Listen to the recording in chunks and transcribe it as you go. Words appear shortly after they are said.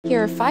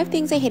Here are 5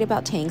 things I hate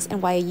about tanks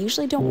and why I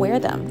usually don't wear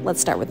them.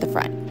 Let's start with the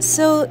front.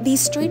 So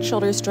these straight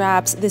shoulder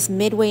straps, this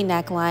midway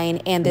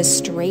neckline, and this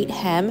straight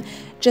hem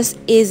just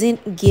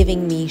isn't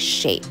giving me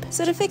shape.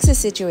 So to fix this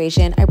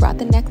situation, I brought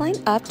the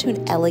neckline up to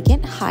an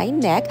elegant high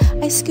neck,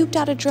 I scooped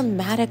out a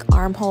dramatic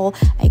armhole,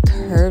 I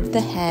curved the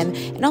hem,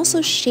 and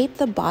also shaped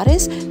the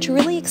bodice to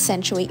really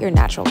accentuate your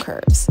natural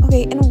curves.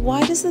 Okay, and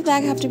why does the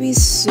bag have to be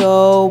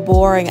so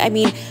boring? I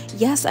mean,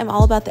 yes, I'm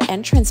all about the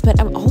entrance, but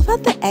I'm all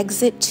about the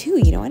exit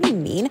too, you know what I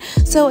mean?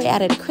 So I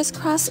added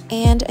crisscross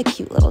and a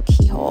cute little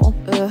keyhole.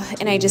 Ugh,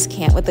 and I just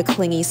can't with the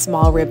clingy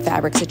small rib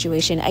fabric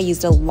situation. I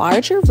used a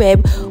larger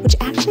rib, which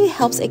actually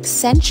helps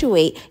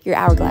accentuate your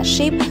hourglass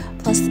shape,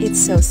 plus it's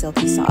so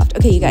silky soft.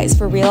 Okay, you guys,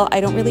 for real, I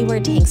don't really wear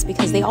tanks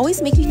because they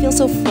always make me feel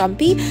so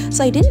frumpy,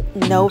 so I didn't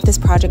know if this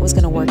project was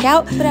gonna work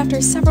out, but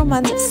after several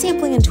months of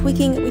sampling and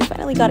tweaking, we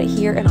finally got it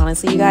here, and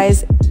honestly, you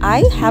guys, I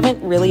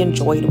haven't really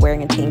enjoyed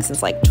wearing a tank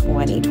since like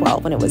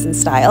 2012 when it was in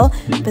style,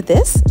 but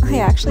this I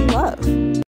actually love.